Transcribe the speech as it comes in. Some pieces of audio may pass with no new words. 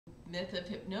myth of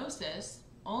hypnosis,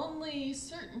 only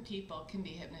certain people can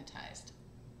be hypnotized.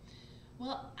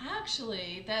 Well,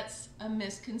 actually, that's a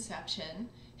misconception.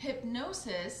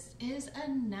 Hypnosis is a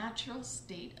natural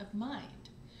state of mind.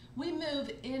 We move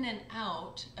in and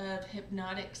out of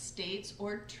hypnotic states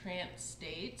or trance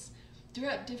states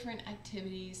throughout different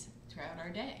activities throughout our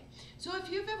day. So if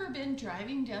you've ever been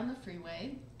driving down the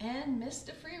freeway and missed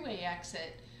a freeway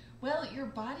exit, well, your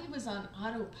body was on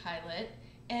autopilot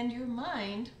and your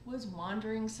mind was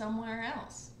wandering somewhere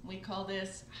else. We call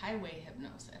this highway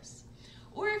hypnosis.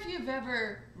 Or if you've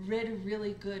ever read a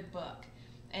really good book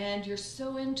and you're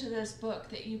so into this book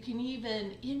that you can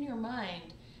even, in your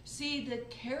mind, see the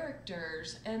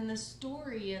characters and the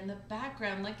story and the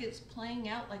background like it's playing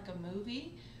out like a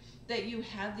movie, that you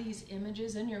have these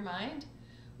images in your mind,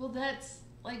 well, that's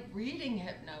like reading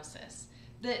hypnosis.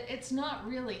 That it's not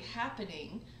really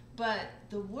happening, but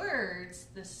the words,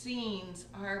 the scenes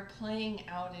are playing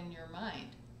out in your mind.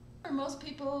 Most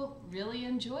people really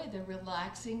enjoy the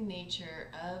relaxing nature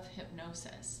of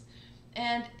hypnosis.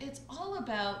 And it's all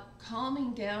about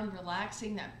calming down,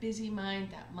 relaxing that busy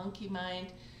mind, that monkey mind,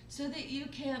 so that you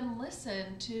can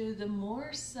listen to the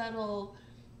more subtle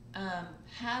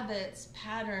habits,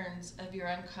 patterns of your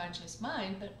unconscious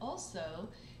mind, but also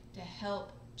to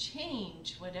help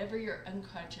change whatever your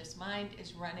unconscious mind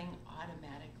is running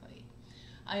automatically.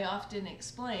 I often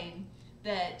explain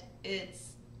that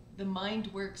the mind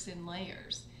works in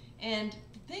layers. And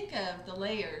think of the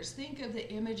layers, think of the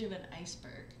image of an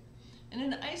iceberg. In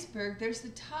an iceberg, there's the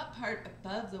top part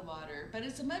above the water, but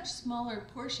it's a much smaller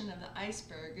portion of the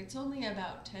iceberg. It's only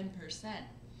about 10%.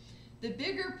 The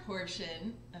bigger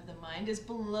portion of the mind is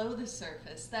below the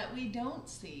surface that we don't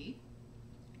see,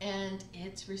 and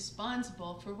it's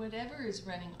responsible for whatever is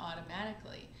running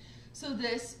automatically. So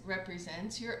this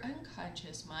represents your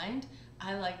unconscious mind.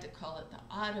 I like to call it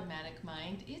the automatic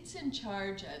mind. It's in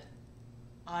charge of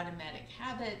automatic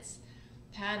habits,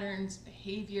 patterns,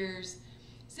 behaviors.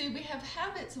 See, we have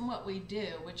habits in what we do,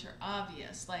 which are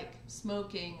obvious, like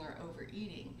smoking or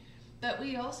overeating. But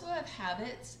we also have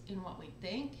habits in what we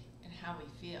think and how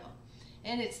we feel.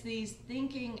 And it's these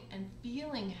thinking and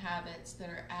feeling habits that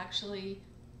are actually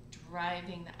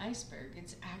driving the iceberg.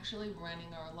 It's actually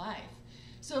running our life.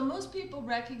 So most people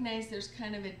recognize there's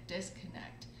kind of a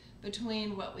disconnect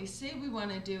between what we say we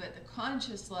want to do at the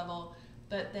conscious level,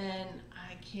 but then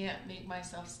I can't make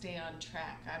myself stay on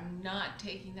track. I'm not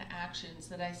taking the actions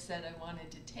that I said I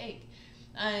wanted to take.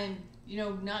 I'm,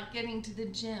 not getting to the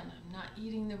gym. I'm not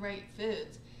eating the right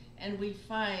foods. And we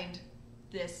find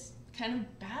this kind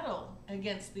of battle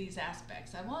against these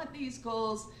aspects. I want these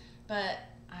goals, but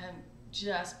I'm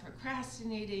just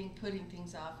procrastinating, putting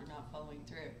things off, or not following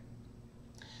through.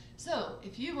 So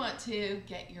if you want to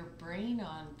get your brain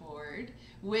on board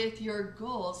with your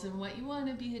goals and what you want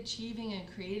to be achieving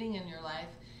and creating in your life,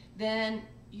 then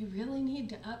you really need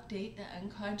to update the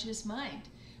unconscious mind.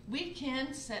 We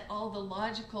can set all the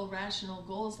logical, rational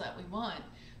goals that we want,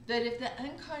 but if the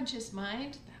unconscious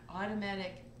mind, the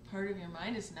automatic part of your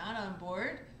mind, is not on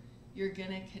board, you're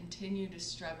going to continue to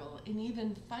struggle and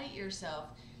even fight yourself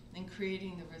in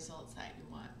creating the results that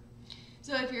you want.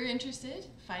 So if you're interested,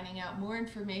 finding out more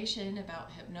information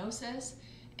about hypnosis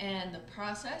and the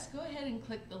process, go ahead and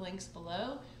click the links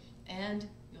below and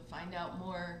you'll find out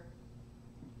more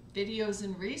videos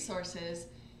and resources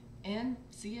and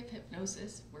see if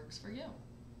hypnosis works for you.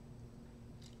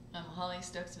 I'm Holly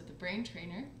Stokes with the Brain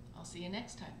Trainer. I'll see you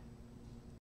next time.